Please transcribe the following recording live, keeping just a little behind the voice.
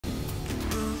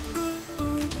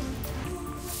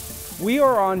We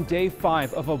are on day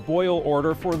 5 of a boil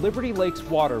order for Liberty Lakes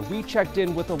water. We checked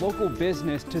in with a local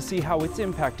business to see how it's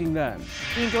impacting them.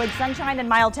 We enjoyed sunshine and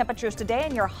mild temperatures today,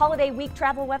 and your holiday week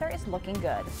travel weather is looking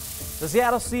good. The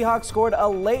Seattle Seahawks scored a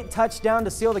late touchdown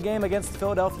to seal the game against the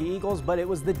Philadelphia Eagles, but it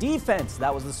was the defense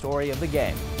that was the story of the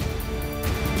game.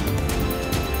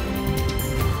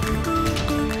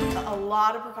 A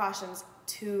lot of precautions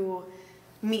to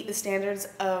meet the standards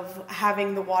of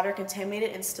having the water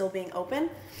contaminated and still being open.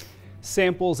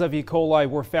 Samples of E. coli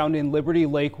were found in Liberty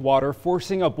Lake water,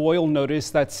 forcing a boil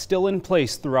notice that's still in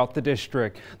place throughout the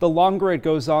district. The longer it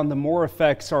goes on, the more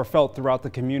effects are felt throughout the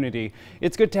community.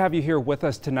 It's good to have you here with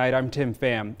us tonight. I'm Tim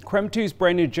Pham. KREM 2's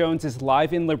Brandon Jones is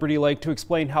live in Liberty Lake to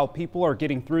explain how people are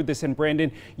getting through this. And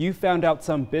Brandon, you found out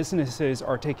some businesses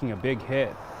are taking a big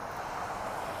hit.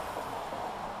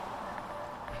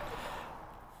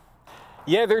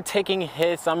 Yeah, they're taking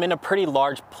hits. I'm in a pretty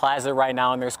large plaza right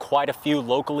now, and there's quite a few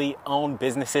locally owned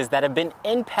businesses that have been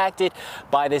impacted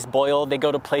by this boil. They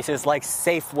go to places like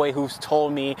Safeway, who's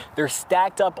told me they're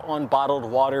stacked up on bottled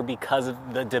water because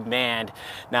of the demand.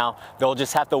 Now, they'll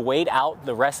just have to wait out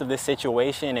the rest of this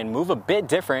situation and move a bit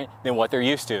different than what they're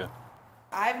used to.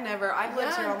 I've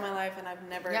lived here all my life and I've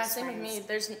never experienced. Same with me.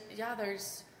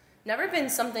 There's never been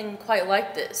something quite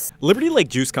like this. Liberty Lake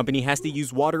Juice Company has to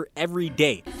use water every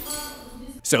day.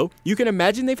 So you can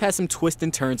imagine they've had some twists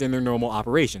and turns in their normal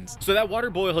operations. So that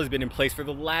water boil has been in place for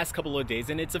the last couple of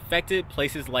days, and it's affected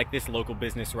places like this local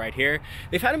business right here.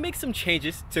 They've had to make some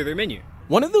changes to their menu.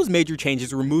 One of those major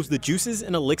changes removes the juices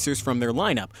and elixirs from their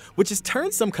lineup, which has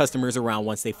turned some customers around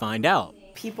once they find out.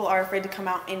 People are afraid to come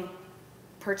out and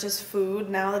purchase food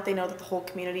now that they know that the whole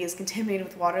community is contaminated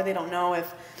with water. They don't know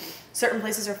if certain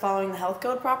places are following the health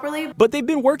code properly. But they've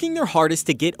been working their hardest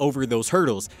to get over those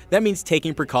hurdles. That means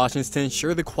taking precautions to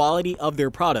ensure the quality of their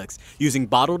products, using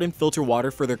bottled and filtered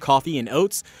water for their coffee and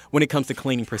oats. When it comes to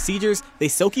cleaning procedures, they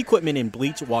soak equipment in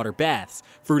bleach water baths.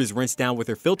 Fruit is rinsed down with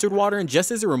their filtered water, and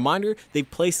just as a reminder, they've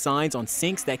placed signs on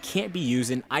sinks that can't be used,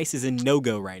 and ice is a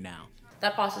no-go right now.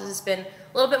 That process has been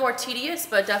a little bit more tedious,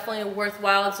 but definitely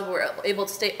worthwhile, so we're able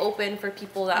to stay open for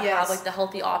people that have like the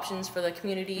healthy options for the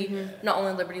community, not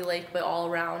only Liberty Lake, but all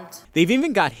around. They've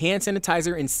even got hand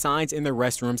sanitizer and signs in their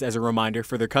restrooms as a reminder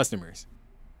for their customers.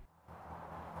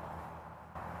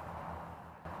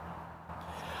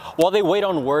 While they wait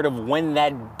on word of when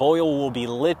that boil will be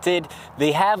lifted,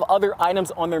 they have other items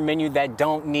on their menu that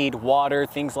don't need water.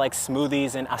 Things like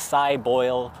smoothies and acai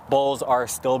bowls are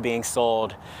still being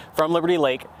sold. From Liberty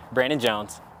Lake, Brandon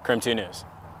Jones, KREM 2 News.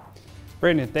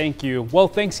 Brandon, thank you. Well,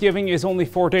 Thanksgiving is only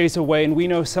 4 days away, and we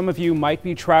know some of you might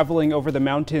be traveling over the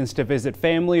mountains to visit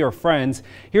family or friends.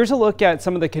 Here's a look at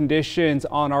some of the conditions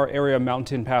on our area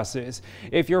mountain passes.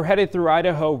 If you're headed through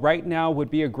Idaho, right now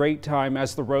would be a great time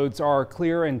as the roads are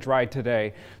clear and dry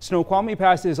today. Snoqualmie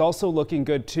Pass is also looking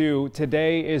good too.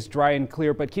 Today is dry and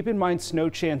clear, but keep in mind snow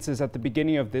chances at the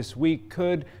beginning of this week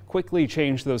could quickly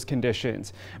change those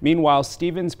conditions. Meanwhile,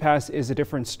 Stevens Pass is a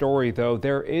different story though.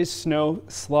 There is snow,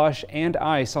 slush, and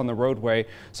ice on the roadway,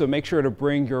 so make sure to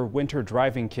bring your winter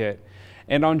driving kit.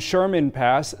 And on Sherman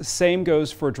Pass, same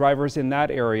goes for drivers in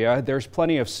that area. There's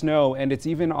plenty of snow and it's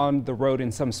even on the road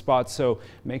in some spots, so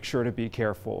make sure to be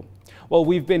careful. Well,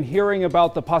 we've been hearing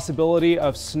about the possibility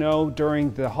of snow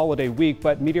during the holiday week,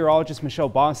 but meteorologist Michelle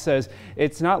Boss says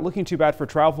it's not looking too bad for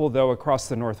travel, though, across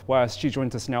the Northwest. She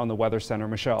joins us now in the Weather Center.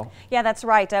 Michelle. Yeah, that's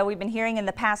right. We've been hearing in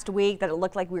the past week that it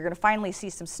looked like we were going to finally see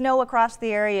some snow across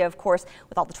the area. Of course,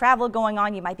 with all the travel going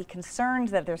on, you might be concerned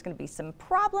that there's going to be some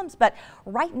problems. But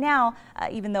right now,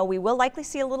 even though we will likely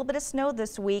see a little bit of snow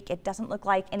this week, it doesn't look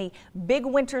like any big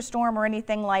winter storm or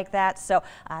anything like that. So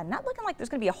not looking like there's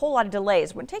going to be a whole lot of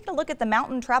delays. We're taking a look at the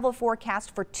mountain travel forecast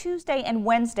for Tuesday and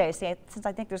Wednesday, since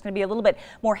I think there's going to be a little bit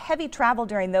more heavy travel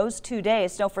during those 2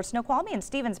 days. So for Snoqualmie and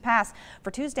Stevens Pass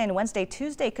for Tuesday and Wednesday,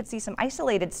 Tuesday could see some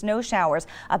isolated snow showers,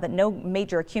 but no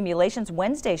major accumulations.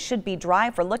 Wednesday should be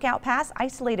dry for Lookout Pass.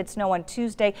 Isolated snow on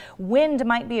Tuesday. Wind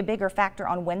might be a bigger factor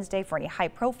on Wednesday for any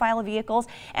high-profile vehicles.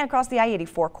 And across the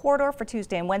I-84 corridor for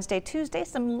Tuesday and Wednesday. Tuesday,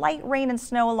 some light rain and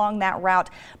snow along that route.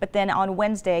 But then on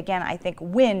Wednesday, again, I think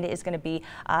wind is going to be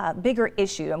a bigger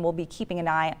issue, and we'll be keeping an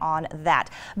eye on that.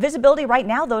 Visibility right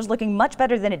now, though, is looking much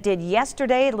better than it did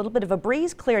yesterday. A little bit of a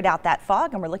breeze cleared out that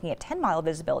fog, and we're looking at 10-mile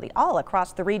visibility all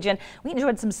across the region. We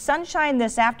enjoyed some sunshine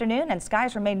this afternoon, and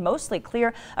skies remain mostly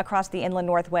clear across the inland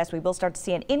Northwest. We will start to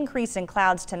see an increase in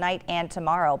clouds tonight and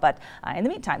tomorrow, but in the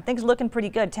meantime, things are looking pretty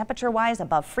good. Temperature-wise,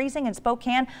 above freezing in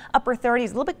Spokane, upper 30s, a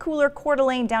little bit cooler Coeur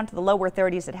d'Alene down to the lower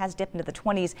 30s. It has dipped into the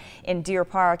 20s in Deer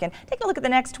Park. And take a look at the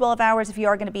next 12 hours if you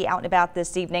are going to be out and about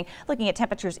this evening. Looking at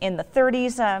temperatures in the the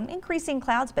 30s, increasing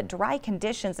clouds but dry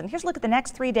conditions. And here's a look at the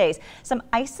next 3 days. Some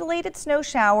isolated snow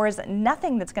showers,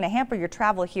 nothing that's going to hamper your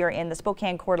travel here in the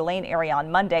Spokane Coeur d'Alene area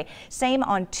on Monday. Same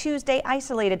on Tuesday,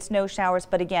 isolated snow showers,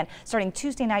 but again, starting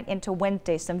Tuesday night into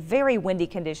Wednesday, some very windy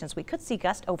conditions. We could see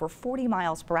gusts over 40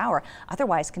 miles per hour.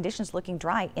 Otherwise, conditions looking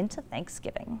dry into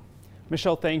Thanksgiving.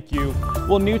 Michelle, thank you.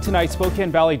 Well, new tonight,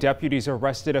 Spokane Valley deputies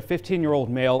arrested a 15-year-old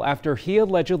male after he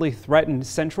allegedly threatened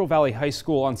Central Valley High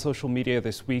School on social media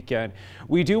this weekend.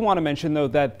 We do want to mention, though,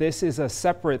 that this is a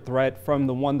separate threat from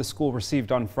the one the school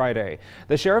received on Friday.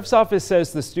 The sheriff's office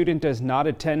says the student does not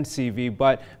attend CV,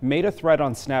 but made a threat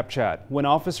on Snapchat. When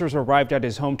officers arrived at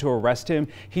his home to arrest him,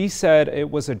 he said it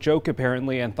was a joke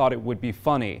apparently and thought it would be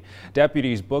funny.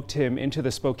 Deputies booked him into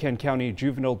the Spokane County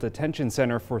Juvenile Detention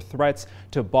Center for threats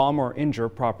to bomb or injure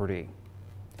property.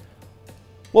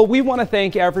 Well, we want to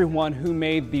thank everyone who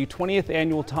made the 20th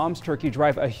annual Tom's Turkey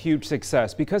Drive a huge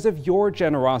success. Because of your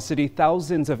generosity,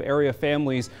 thousands of area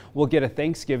families will get a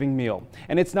Thanksgiving meal.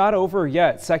 And it's not over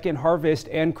yet. Second Harvest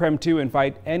and KREM 2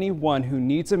 invite anyone who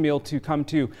needs a meal to come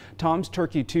to Tom's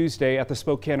Turkey Tuesday at the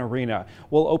Spokane Arena.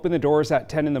 We'll open the doors at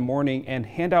 10 in the morning and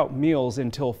hand out meals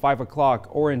until 5 o'clock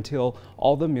or until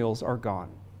all the meals are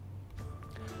gone.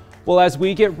 Well, as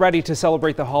we get ready to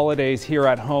celebrate the holidays here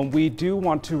at home, we do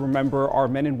want to remember our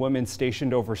men and women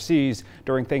stationed overseas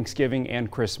during Thanksgiving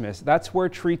and Christmas. That's where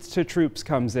Treats to Troops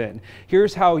comes in.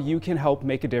 Here's how you can help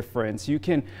make a difference. You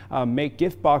can make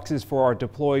gift boxes for our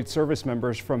deployed service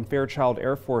members from Fairchild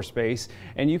Air Force Base,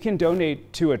 and you can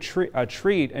donate to a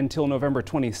treat until November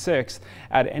 26th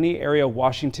at any area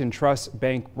Washington Trust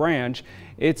Bank branch.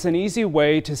 It's an easy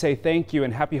way to say thank you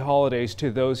and happy holidays to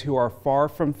those who are far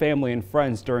from family and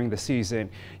friends during the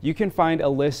season. You can find a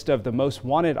list of the most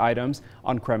wanted items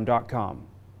on KREM.com.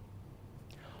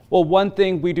 Well, one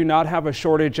thing we do not have a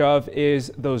shortage of is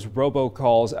those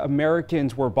robocalls.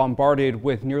 Americans were bombarded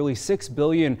with nearly 6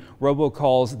 billion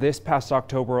robocalls this past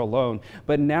October alone.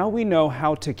 But now we know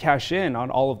how to cash in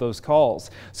on all of those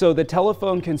calls. So the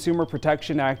Telephone Consumer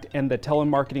Protection Act and the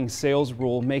telemarketing sales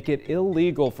rule make it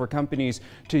illegal for companies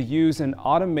to use an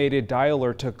automated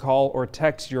dialer to call or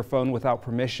text your phone without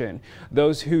permission.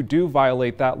 Those who do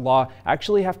violate that law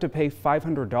actually have to pay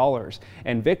 $500.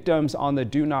 And victims on the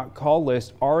do not call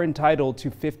list are entitled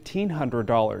to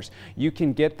 $1,500. You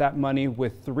can get that money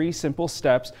with 3 simple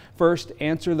steps. First,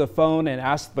 answer the phone and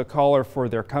ask the caller for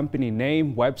their company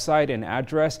name, website, and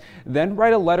address. Then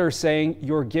write a letter saying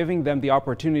you're giving them the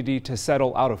opportunity to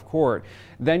settle out of court.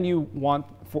 Then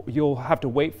you'll have to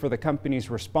wait for the company's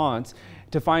response.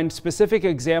 To find specific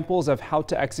examples of how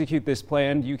to execute this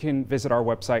plan, you can visit our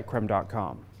website,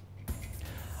 KREM.com.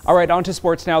 All right, on to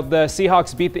sports now. The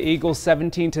Seahawks beat the Eagles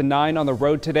 17-9 on the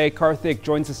road today. Karthik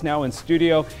joins us now in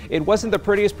studio. It wasn't the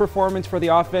prettiest performance for the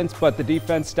offense, but the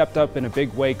defense stepped up in a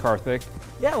big way, Karthik.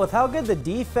 Yeah, with how good the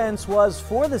defense was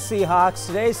for the Seahawks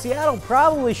today, Seattle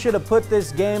probably should have put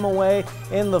this game away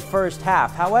in the first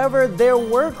half. However, there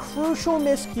were crucial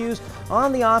miscues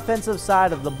on the offensive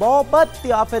side of the ball, but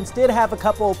the offense did have a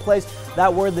couple of plays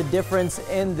that were the difference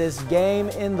in this game.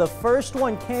 In the first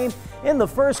one came in the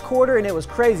first quarter, and it was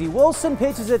crazy. Wilson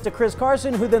pitches it to Chris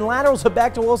Carson, who then laterals it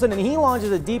back to Wilson, and he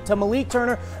launches it deep to Malik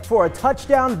Turner for a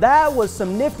touchdown. That was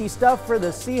some nifty stuff for the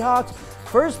Seahawks.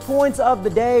 First points of the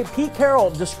day. Pete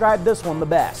Carroll described this one the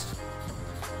best.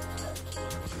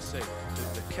 The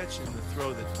catch and the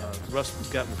throw that Russ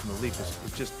got with Malik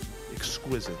was just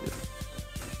exquisite.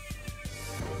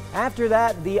 After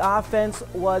that, the offense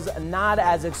was not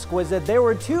as exquisite. There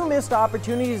were 2 missed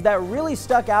opportunities that really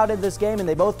stuck out in this game, and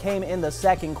they both came in the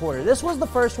second quarter. This was the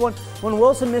first one when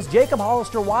Wilson missed Jacob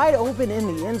Hollister wide open in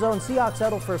the end zone. Seahawks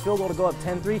settled for a field goal to go up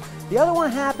 10-3. The other one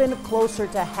happened closer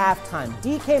to halftime.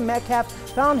 DK Metcalf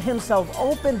found himself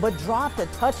open but dropped a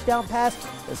touchdown pass.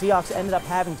 The Seahawks ended up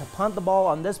having to punt the ball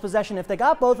on this possession. If they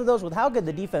got both of those with how good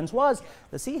the defense was,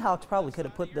 the Seahawks probably could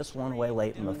have put this one away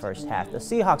late in the first half. The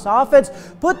Seahawks offense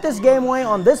put this game away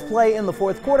on this play in the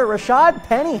fourth quarter. Rashad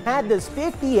Penny had this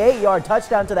 58-yard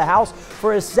touchdown to the house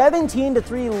for a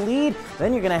 17-3 lead.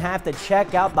 Then you're going to have to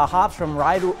check out the hops from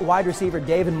wide receiver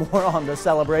David Moore on the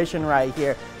celebration right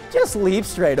here. Just leap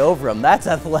straight over him. That's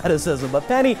athleticism. But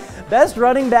Penny, best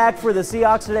running back for the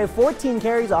Seahawks today, 14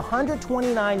 carries,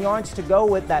 129 yards to go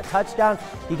with that touchdown.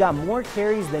 He got more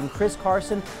carries than Chris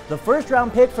Carson. The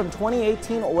first-round pick from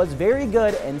 2018 was very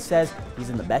good and says he's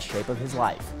in the best shape of his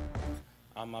life.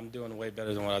 I'm doing way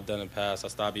better than what I've done in the past. I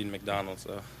stopped eating McDonald's,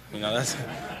 so that's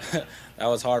that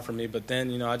was hard for me. But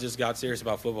then I just got serious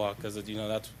about football because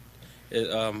that's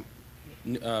it.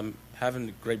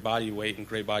 Having great body weight and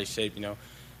great body shape,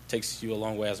 takes you a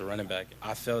long way as a running back.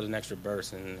 I felt an extra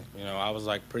burst, and I was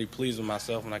like pretty pleased with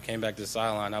myself when I came back to the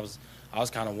sideline. I was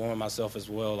kind of warming myself as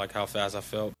well, like how fast I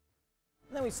felt.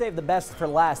 And then we saved the best for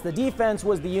last. The defense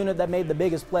was the unit that made the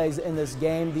biggest plays in this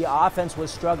game. The offense was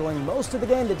struggling most of the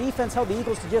game. The defense held the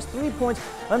Eagles to just 3 points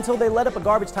until they let up a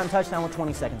garbage time touchdown with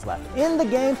 20 seconds left. In the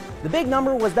game, the big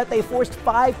number was that they forced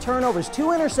 5 turnovers, 2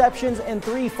 interceptions, and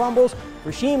 3 fumbles.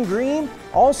 Rasheem Green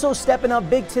also stepping up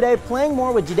big today, playing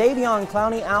more with Jadeveon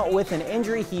Clowney out with an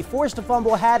injury. He forced a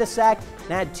fumble, had a sack,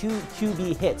 and had 2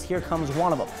 QB hits. Here comes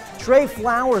one of them. Trey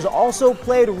Flowers also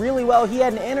played really well. He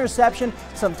had an interception,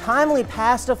 some timely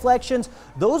pass deflections.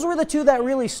 Those were the 2 that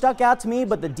really stuck out to me,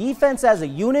 but the defense as a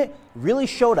unit really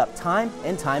showed up time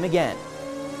and time again.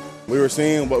 We were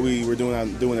seeing what we were doing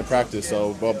in practice,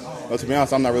 but to be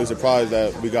honest, I'm not really surprised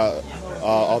that we got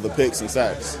all the picks and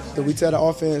sacks. We tell the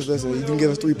offense, listen, you can give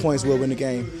us 3 points, we'll win the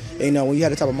game. And, when you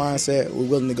have the type of mindset, we're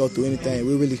willing to go through anything.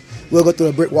 We'll go through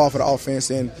a brick wall for the offense.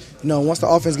 And, once the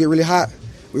offense get really hot,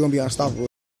 we're going to be unstoppable.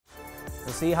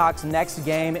 The Seahawks' next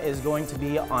game is going to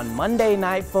be on Monday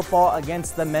Night Football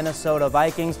against the Minnesota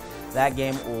Vikings. That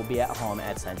game will be at home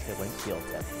at CenturyLink Field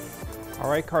today. All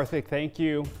right, Karthik, thank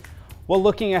you. Well,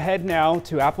 looking ahead now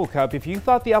to Apple Cup, if you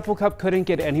thought the Apple Cup couldn't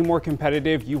get any more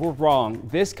competitive, you were wrong.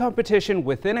 This competition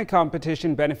within a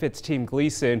competition benefits Team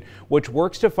Gleason, which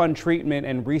works to fund treatment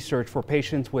and research for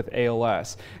patients with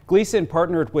ALS. Gleason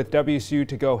partnered with WSU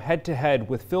to go head-to-head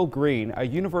with Phil Green, a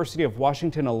University of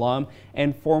Washington alum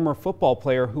and former football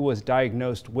player who was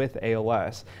diagnosed with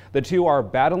ALS. The two are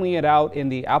battling it out in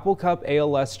the Apple Cup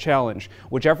ALS Challenge.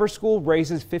 Whichever school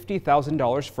raises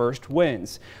 $50,000 first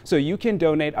wins. So you can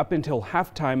donate up until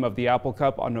halftime of the Apple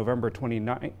Cup on November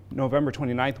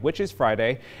 29th, which is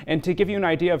Friday. And to give you an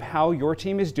idea of how your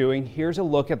team is doing, here's a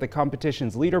look at the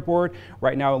competition's leaderboard.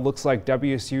 Right now, it looks like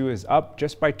WSU is up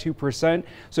just by 2%.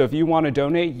 So if you want to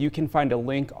donate, you can find a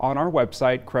link on our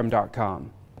website,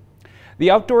 KREM.com. The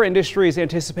outdoor industry is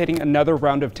anticipating another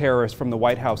round of tariffs from the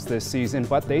White House this season,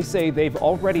 but they say they've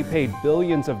already paid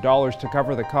billions of dollars to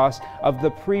cover the cost of the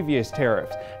previous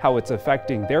tariffs. How it's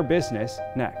affecting their business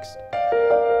next.